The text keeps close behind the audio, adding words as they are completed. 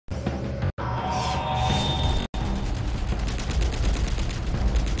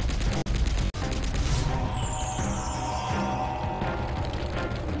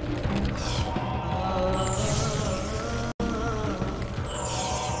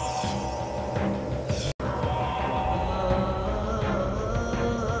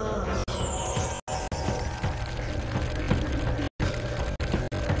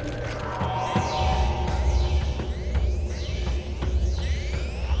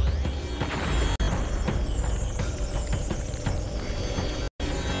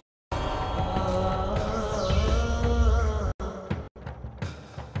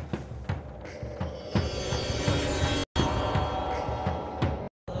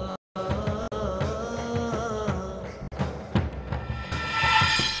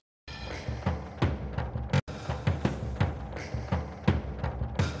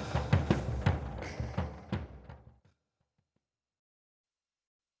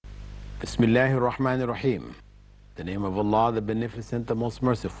Bismillahir Rahmanir Rahim. In the name of Allah, the Beneficent, the Most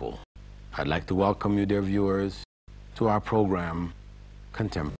Merciful. I'd like to welcome you, dear viewers, to our program,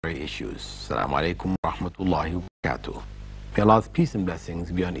 Contemporary Issues. Assalamu alaikum wa rahmatullahi wa barakatuh. May Allah's peace and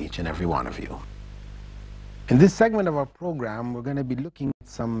blessings be on each and every one of you. In this segment of our program, we're going to be looking at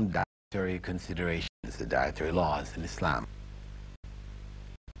some dietary considerations, the dietary laws in Islam,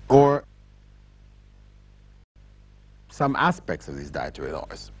 or some aspects of these dietary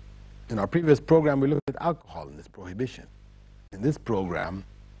laws. In our previous program, we looked at alcohol and its prohibition. In this program,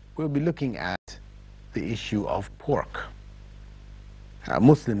 we'll be looking at the issue of pork.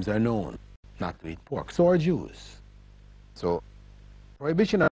 Muslims are known not to eat pork, so are Jews. So,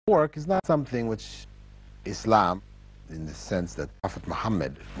 prohibition of pork is not something which Islam, in the sense that Prophet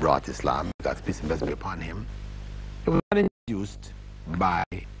Muhammad brought Islam, God's peace and blessing be upon him, it was not introduced by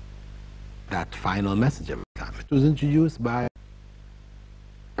that final message of Islam. It was introduced by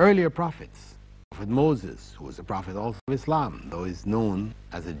earlier prophets. Prophet Moses, who was a prophet also of Islam, though he's known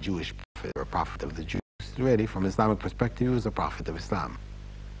as a Jewish prophet or a prophet of the Jews, really, from Islamic perspective, he was a prophet of Islam.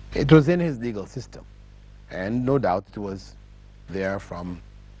 It was in his legal system, and no doubt it was there from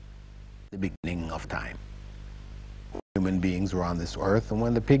the beginning of time. Human beings were on this earth, and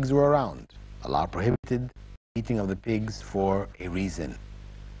when the pigs were around, Allah prohibited eating of the pigs for a reason,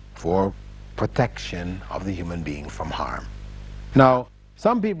 for protection of the human being from harm. Now,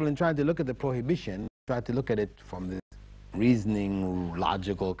 some people, in trying to look at the prohibition, try to look at it from this reasoning,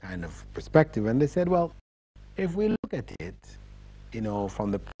 logical kind of perspective, and they said, well, if we look at it, from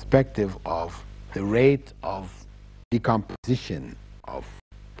the perspective of the rate of decomposition of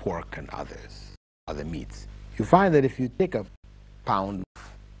pork and other meats, you find that if you take a pound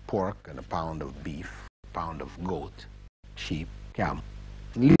of pork and a pound of beef, a pound of goat, sheep, camel,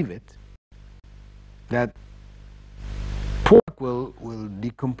 and leave it, that pork will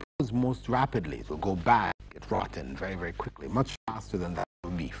decompose most rapidly. It will go bad, get rotten very, very quickly, much faster than that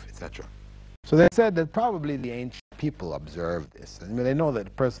of beef, etc. So they said that probably the ancient people observed this. I mean, they know that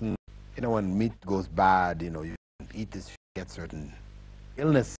a person, when meat goes bad, you eat this, you get certain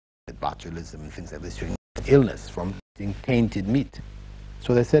illness, botulism and things like this. You get illness from eating tainted meat.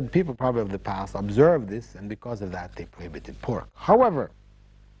 So they said people probably of the past observed this, and because of that, they prohibited pork. However,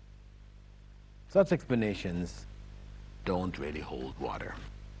 such explanations don't really hold water.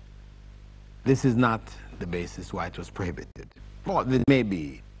 This is not the basis why it was prohibited. Well, there may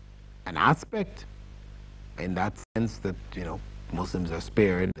be an aspect in that sense that, Muslims are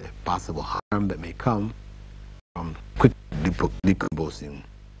spared the possible harm that may come from quick decomposing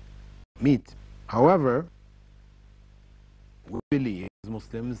meat. However, we believe as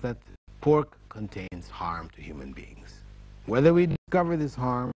Muslims that pork contains harm to human beings. Whether we discover this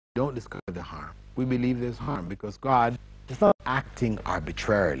harm, don't discover the harm, we believe there's harm because God is not acting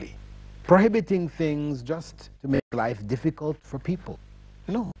arbitrarily, prohibiting things just to make life difficult for people.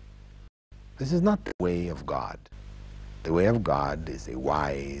 No. This is not the way of God. The way of God is a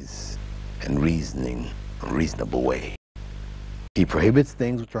wise and reasonable way. He prohibits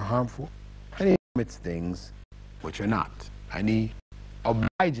things which are harmful, and he permits things which are not. And he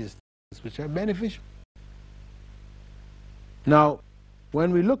obliges things which are beneficial. Now,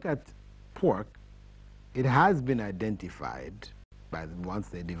 when we look at pork, it has been identified by once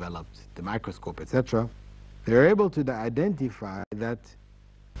they developed the microscope, etc. They were able to identify that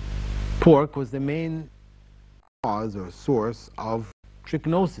pork was the main cause or source of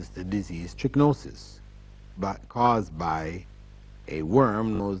trichinosis, the disease trichinosis, caused by a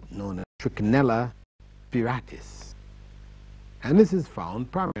worm known as Trichinella spiratus. And this is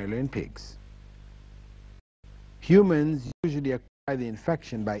found primarily in pigs. Humans usually acquire the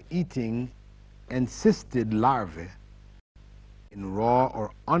infection by eating encysted larvae in raw or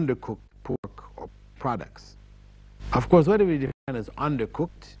undercooked pork or products. Of course, what do we define as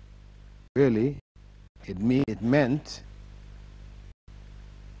undercooked? Really, it meant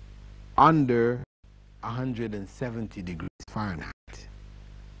under 170 degrees Fahrenheit.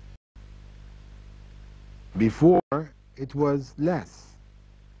 Before, it was less.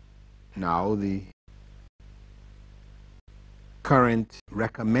 Now, the current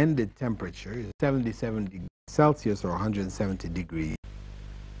recommended temperature is 77 degrees Celsius or 170 degrees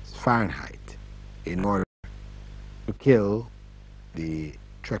Fahrenheit in order to kill the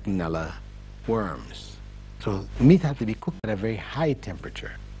Trichinella worms. So meat had to be cooked at a very high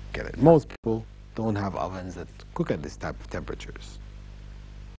temperature. Get it? Most people don't have ovens that cook at this type of temperatures.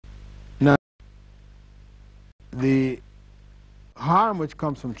 Now, the harm which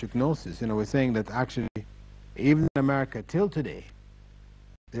comes from trichinosis, we're saying that actually, even in America till today,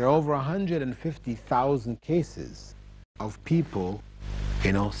 there are over 150,000 cases of people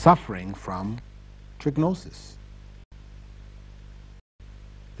suffering from trichinosis.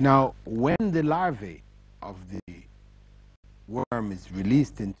 Now, when the larvae of the worm is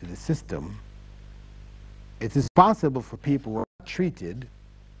released into the system, it is possible for people who are not treated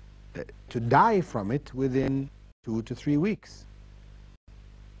to die from it within 2 to 3 weeks.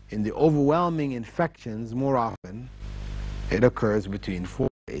 In the overwhelming infections, more often, it occurs between 4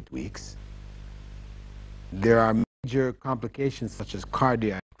 to 8 weeks. There are major complications such as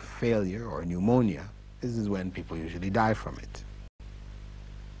cardiac failure or pneumonia. This is when people usually die from it.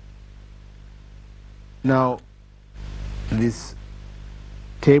 Now, this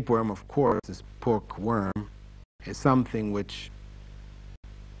tapeworm, of course, this pork worm, is something which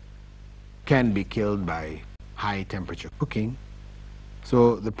can be killed by high temperature cooking.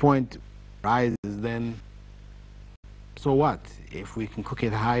 So the point arises then, so what? If we can cook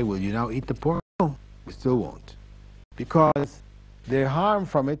it high, will you now eat the pork? No, we still won't. Because the harm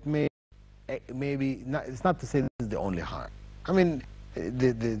from it may be, not, it's not to say this is the only harm. I mean,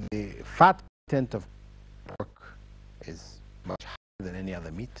 the fat content of pork is much higher than any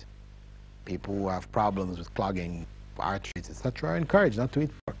other meat. People who have problems with clogging arteries, etc., are encouraged not to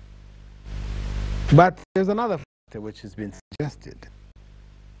eat pork. But there's another factor which has been suggested,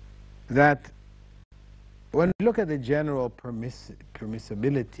 that when we look at the general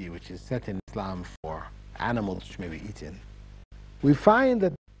permissibility which is set in Islam for animals which may be eaten, we find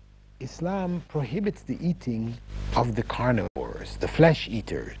that Islam prohibits the eating of the carnivores, the flesh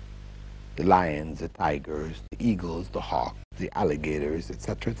eaters, the lions, the tigers, the eagles, the hawks, the alligators,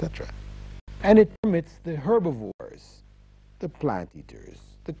 etc., etc. And it permits the herbivores, the plant eaters,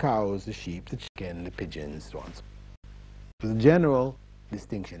 the cows, the sheep, the chicken, the pigeons, so on. There's a general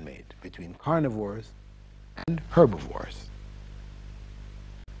distinction made between carnivores and herbivores.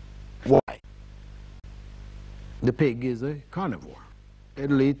 Why? The pig is a carnivore.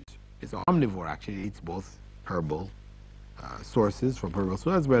 It'll eat, it's an omnivore actually, it eats both herbal sources from herbal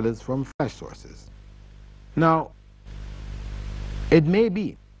sources as well as from flesh sources. Now, it may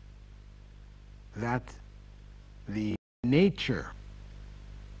be that the nature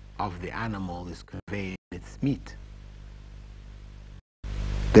of the animal is conveyed in its meat.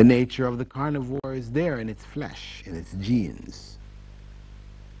 The nature of the carnivore is there in its flesh, in its genes.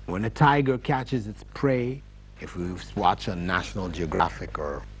 When a tiger catches its prey, if we watch on National Geographic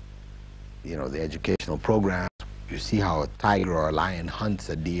or, the educational programs, you see how a tiger or a lion hunts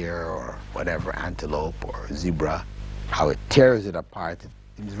a deer or whatever, antelope or zebra, how it tears it apart. It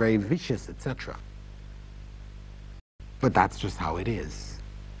seems very vicious, etc. But that's just how it is.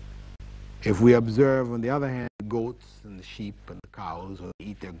 If we observe, on the other hand, the goats and the sheep and the cows, when they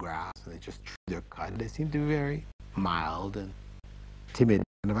eat their grass and they just chew their cud, they seem to be very mild and timid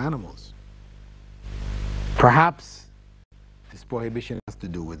kind of animals. Perhaps this prohibition has to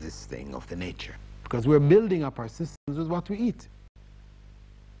do with this thing of the nature, because we're building up our systems with what we eat.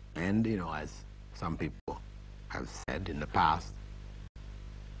 And, as some people have said in the past,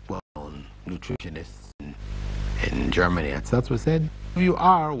 well-known nutritionists in Germany, etc., said, you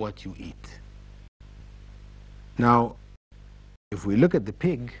are what you eat. Now, if we look at the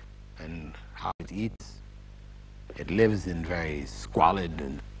pig and how it eats, it lives in very squalid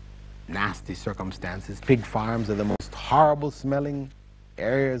and nasty circumstances. Pig farms are the most horrible smelling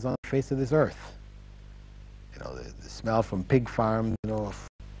areas on the face of this earth. The smell from pig farms,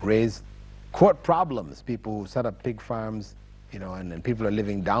 raised court problems. People who set up pig farms, and people are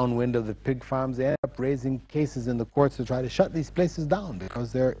living downwind of the pig farms, they end up raising cases in the courts to try to shut these places down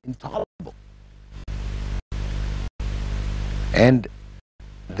because they're intolerable. And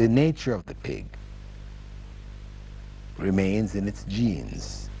the nature of the pig remains in its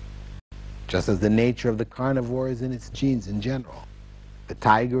genes, just as the nature of the carnivore is in its genes in general. The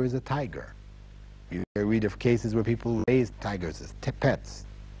tiger is a tiger. You read of cases where people raise tigers as pets.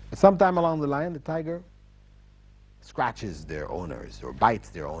 But sometime along the line, the tiger scratches their owners or bites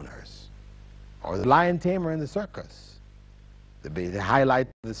their owners. Or the lion tamer in the circus. The highlight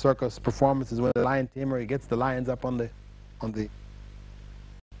of the circus performance is when the lion tamer, he gets the lions up on the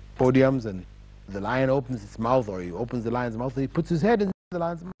podiums, and the lion opens its mouth, or he opens the lion's mouth, and he puts his head in the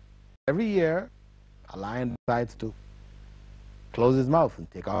lion's mouth. Every year, a lion decides to close his mouth and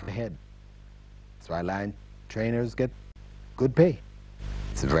take off the head. That's why lion trainers get good pay.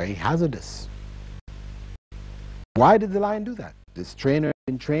 It's very hazardous. Why did the lion do that? This trainer had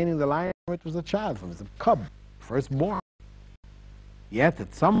been training the lion when it was a child, from its cub, firstborn. Yet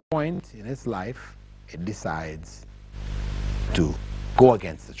at some point in its life, it decides to go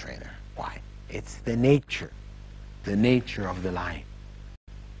against the trainer. Why? It's the nature of the lion.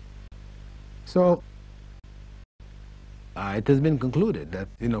 So It has been concluded that,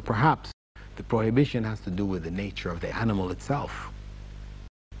 perhaps the prohibition has to do with the nature of the animal itself.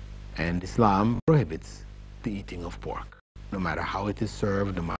 And Islam prohibits the eating of pork. No matter how it is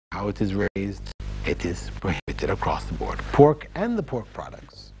served, no matter how it is raised, it is prohibited across the board. Pork and the pork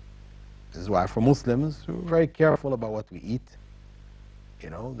products. This is why for Muslims, we're very careful about what we eat.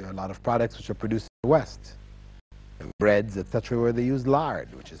 There are a lot of products which are produced in the West. Breads, etc., where they use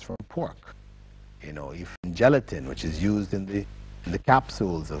lard, which is from pork. Even gelatin, which is used in the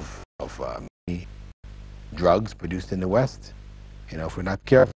capsules of many drugs produced in the West. If we're not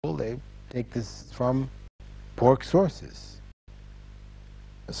careful, they take this from pork sources.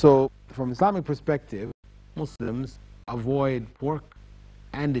 So, from Islamic perspective, Muslims avoid pork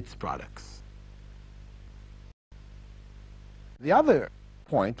and its products. The other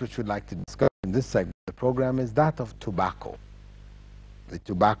point which we'd like to discuss in this segment of the program is that of tobacco, the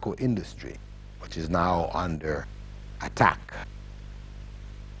tobacco industry, which is now under attack.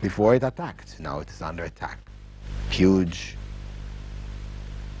 Before it attacked, now it is under attack. Huge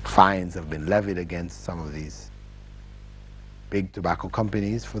fines have been levied against some of these big tobacco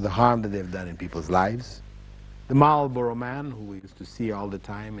companies for the harm that they've done in people's lives. The Marlboro Man, who we used to see all the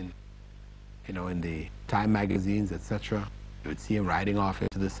time in the Time magazines, etc., you would see him riding off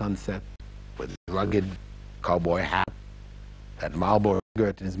into the sunset with his rugged cowboy hat, that Marlboro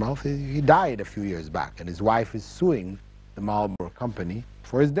cigarette in his mouth. He died a few years back, and his wife is suing the Marlboro company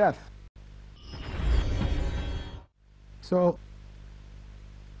for his death. So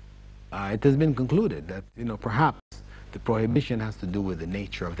it has been concluded that, perhaps the prohibition has to do with the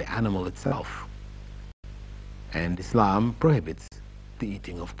nature of the animal itself. And Islam prohibits the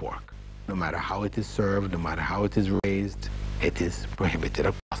eating of pork. No matter how it is served, no matter how it is raised, it is prohibited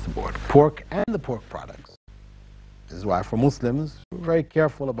across the board. Pork and the pork products. This is why for Muslims, we're very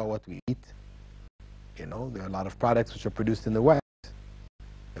careful about what we eat. There are a lot of products which are produced in the West.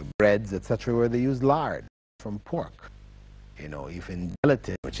 Breads, etc., where they use lard from pork. Even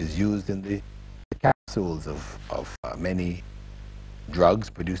gelatin, which is used in the capsules of many drugs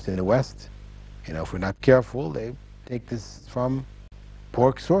produced in the West. If we're not careful, they take this from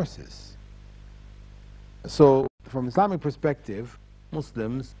pork sources. So, from Islamic perspective,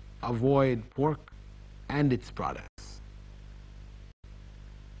 Muslims avoid pork and its products.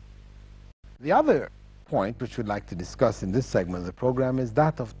 The other point which we'd like to discuss in this segment of the program is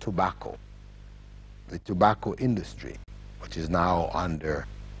that of tobacco, the tobacco industry, which is now under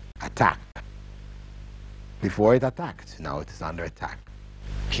attack. Before it attacked, now it is under attack.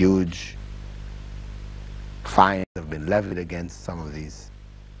 Huge fines have been levied against some of these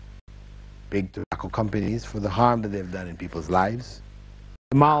big tobacco companies for the harm that they've done in people's lives.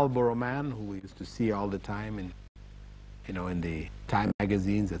 The Marlboro Man, who we used to see all the time in the Time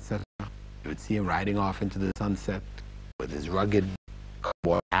magazines, etc., you would see him riding off into the sunset with his rugged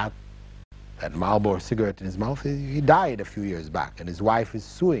cowboy hat, that Marlboro cigarette in his mouth. He died a few years back, and his wife is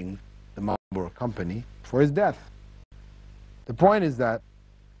suing the Marlboro company for his death. The point is that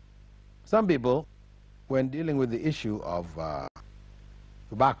some people, when dealing with the issue of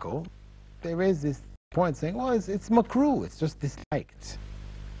tobacco, they raise this point saying, well, it's makruh, it's just disliked.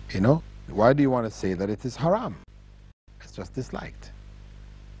 Why do you want to say that it is haram? It's just disliked.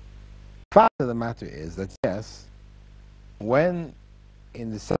 The fact of the matter is that, yes, when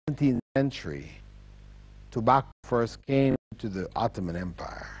in the 17th century tobacco first came to the Ottoman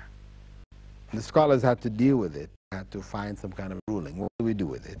Empire, the scholars had to deal with it, had to find some kind of ruling. What do we do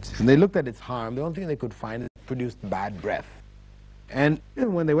with it? And they looked at its harm. The only thing they could find is it produced bad breath. And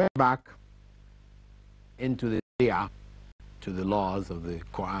when they went back into the Sharia, to the laws of the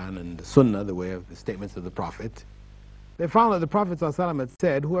Quran and the Sunnah, the way of the statements of the Prophet, they found that the Prophet ﷺ had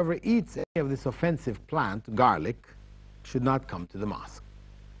said, whoever eats any of this offensive plant, garlic, should not come to the mosque.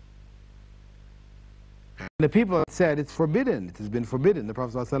 And the people said, it's forbidden, it has been forbidden. The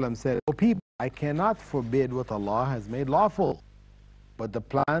Prophet ﷺ said, oh people, I cannot forbid what Allah has made lawful, but the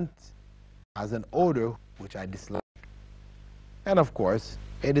plant has an odor which I dislike. And of course,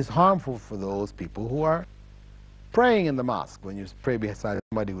 it is harmful for those people who are praying in the mosque. When you pray beside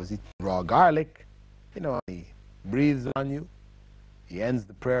somebody who's eating raw garlic, he breathes on you. He ends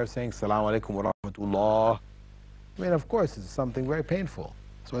the prayer saying, Assalamu alaikum wa rahmatullah. I mean, of course, it's something very painful.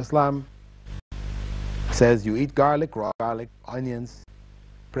 So Islam says you eat garlic, raw garlic, onions,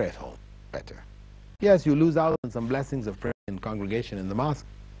 pray at home, better. Yes, you lose out on some blessings of prayer in congregation in the mosque,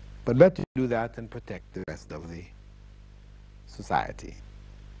 but better do that and protect the rest of the society.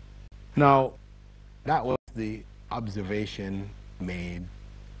 Now, that was the observation made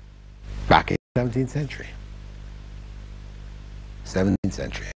back in the 17th century. 17th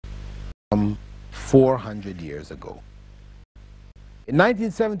century, 400 years ago. In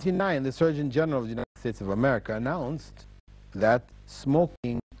 1979, the Surgeon General of the United States of America announced that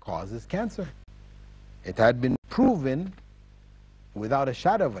smoking causes cancer. It had been proven without a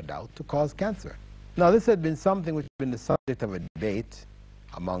shadow of a doubt to cause cancer. Now, this had been something which had been the subject of a debate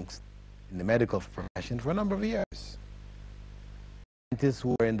amongst in the medical profession for a number of years. Scientists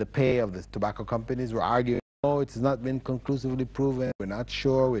who were in the pay of the tobacco companies were arguing, no, it has not been conclusively proven, we're not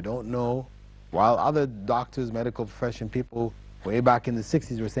sure, we don't know. While other doctors, medical profession people, way back in the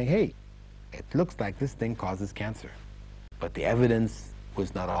 60s were saying, hey, it looks like this thing causes cancer. But the evidence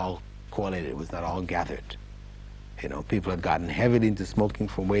was not all collated, it was not all gathered. You know, people had gotten heavily into smoking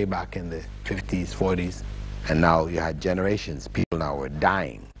from way back in the 50s, 40s, and now you had generations. People now were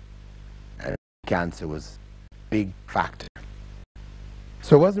dying, and cancer was a big factor.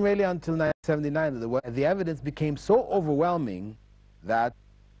 So it wasn't really until 1979 that the evidence became so overwhelming that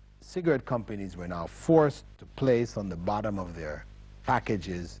cigarette companies were now forced to place on the bottom of their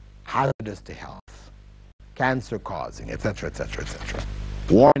packages hazardous to health, cancer causing, etc., etc., etc.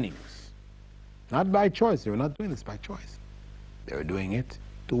 Warnings. Not by choice. They were not doing this by choice. They were doing it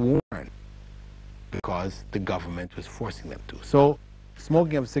to warn because the government was forcing them to. So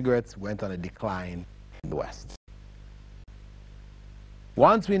smoking of cigarettes went on a decline in the West.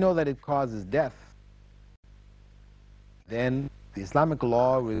 Once we know that it causes death, then the Islamic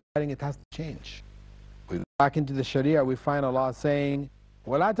law regarding it has to change. We go back into the Sharia, we find Allah saying,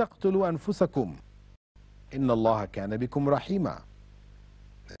 وَلَا تَقْتُلُوا أَنفُسَكُمْ إِنَّ اللَّهَ كَانَ بِكُمْ رَحِيمًا.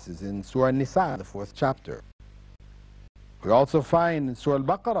 This is in Surah An-Nisa, the 4th chapter. We also find in Surah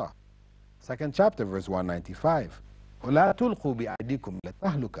Al-Baqarah, 2nd chapter, verse 195, وَلَا تُلْقُوا بِأَيْدِيكُمْ إِلَى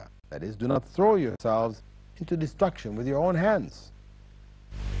التَّهْلُكَةِ. That is, do not throw yourselves into destruction with your own hands.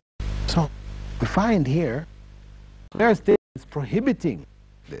 So, we find here clear statements prohibiting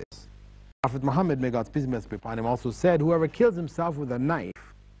this. Prophet Muhammad, may God's peace and blessings be upon him, also said, whoever kills himself with a knife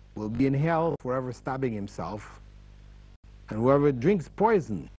will be in hell forever stabbing himself, and whoever drinks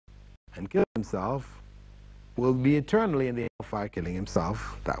poison and kills himself will be eternally in the hellfire killing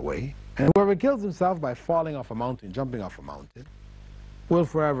himself that way, and whoever kills himself by falling off a mountain, jumping off a mountain, will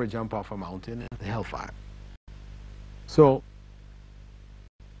forever jump off a mountain in the hellfire. So,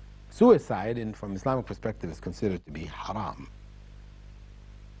 suicide, from Islamic perspective, is considered to be haram.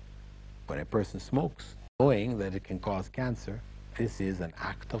 When a person smokes, knowing that it can cause cancer, this is an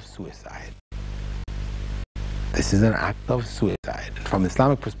act of suicide. This is an act of suicide. From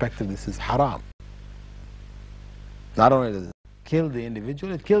Islamic perspective, this is haram. Not only does it kill the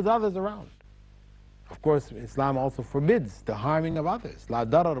individual, it kills others around. Of course, Islam also forbids the harming of others. La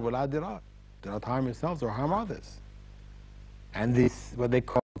darar wa la dirar. Do not harm yourselves or harm others. And this, what they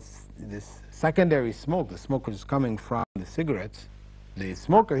call this secondary smoke, the smoke which is coming from the cigarettes, the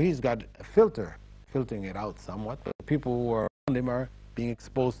smoker, he's got a filter, filtering it out somewhat, but the people who are around him are being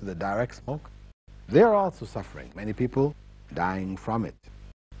exposed to the direct smoke. They're also suffering. Many people dying from it.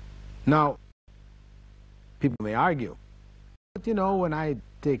 Now, people may argue, but you know, when I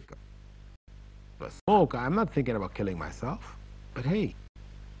take a smoke, I'm not thinking about killing myself. But hey,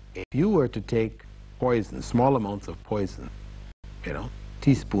 if you were to take poison, small amounts of poison, you know,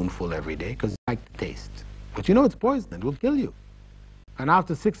 teaspoonful every day, because you like the taste, but you know it's poison, it will kill you. And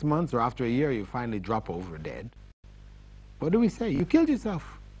after 6 months or after a year, you finally drop over dead. What do we say? You killed yourself.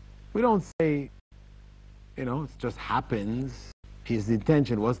 We don't say, you know, it just happens. His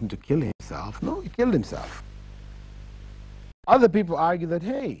intention wasn't to kill himself. No, he killed himself. Other people argue that,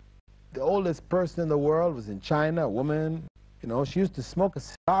 hey, the oldest person in the world was in China, a woman, you know, she used to smoke a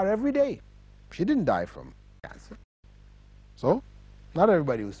cigar every day. She didn't die from cancer. So, not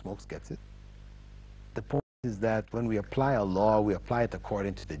everybody who smokes gets it. The point is that when we apply a law, we apply it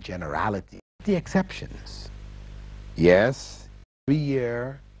according to the generality, the exceptions. Yes, every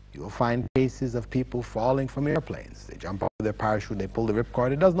year you'll find cases of people falling from airplanes. They jump out of their parachute, they pull the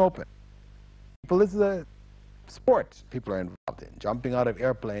ripcord, it doesn't open. People, this is a sport people are involved in, jumping out of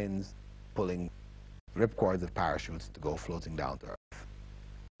airplanes, pulling ripcords of parachutes to go floating down to earth.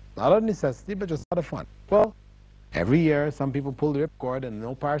 Not a necessity, but just out of fun. Well, every year some people pull the ripcord and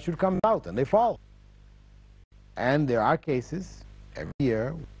no parachute comes out and they fall. And there are cases, every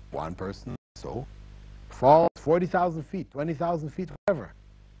year, one person so falls 40,000 feet, 20,000 feet, whatever.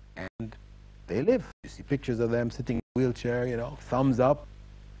 And they live. You see pictures of them sitting in a wheelchair, you know, thumbs up.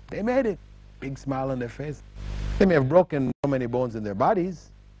 They made it. Big smile on their face. They may have broken so many bones in their bodies,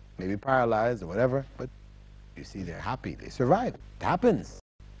 maybe paralyzed or whatever, but you see they're happy. They survive. It happens.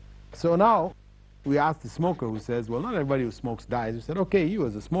 So now we asked the smoker who says, well, not everybody who smokes dies. We said, okay, you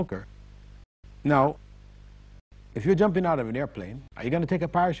as a smoker. Now, if you're jumping out of an airplane, are you going to take a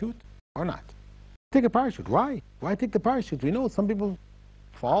parachute or not? Take a parachute. Why? Why take the parachute? We know some people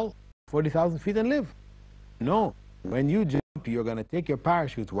fall 40,000 feet and live. No. When you jump, you're going to take your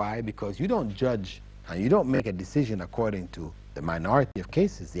parachute. Why? Because you don't judge and you don't make a decision according to the minority of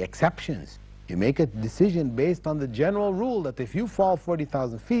cases, the exceptions. You make a decision based on the general rule that if you fall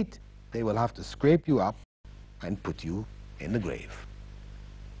 40,000 feet, they will have to scrape you up and put you in the grave.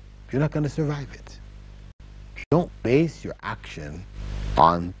 You're not going to survive it. You don't base your action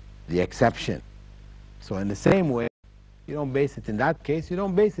on the exception. So in the same way, you don't base it in that case, you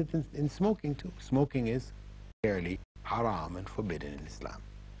don't base it in smoking too. Smoking is clearly haram and forbidden in Islam.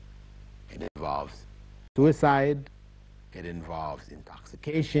 It involves suicide, it involves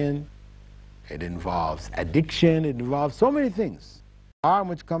intoxication, it involves addiction, it involves so many things. The harm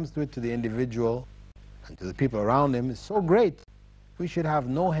which comes to it to the individual and to the people around him is so great, we should have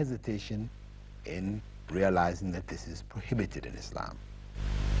no hesitation in realizing that this is prohibited in Islam.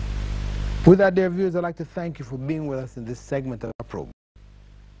 With that, dear viewers, I'd like to thank you for being with us in this segment of our program,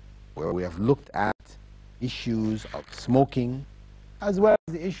 where we have looked at issues of smoking, as well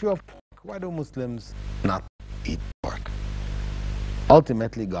as the issue of pork. Why do Muslims not eat pork?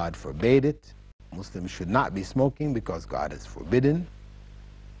 Ultimately, God forbade it. Muslims should not be smoking because God has forbidden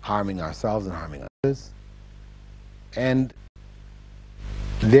harming ourselves and harming others. And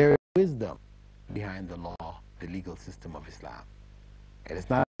there is wisdom behind the law, the legal system of Islam. It is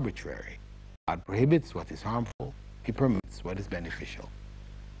not arbitrary. God prohibits what is harmful. He permits what is beneficial.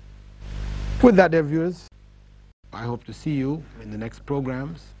 With that, dear viewers, I hope to see you in the next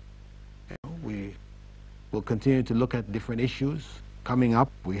programs. We will continue to look at different issues. Coming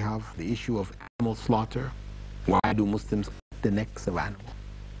up, we have the issue of animal slaughter. Why do Muslims cut the necks of animals?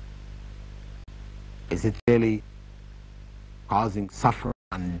 Is it really causing suffering,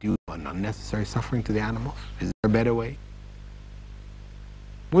 undue and unnecessary suffering to the animals? Is there a better way?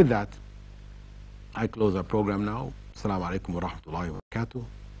 With that, I close our program now. Assalamu alaikum wa rahmatullahi wa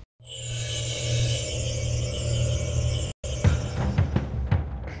barakatuh.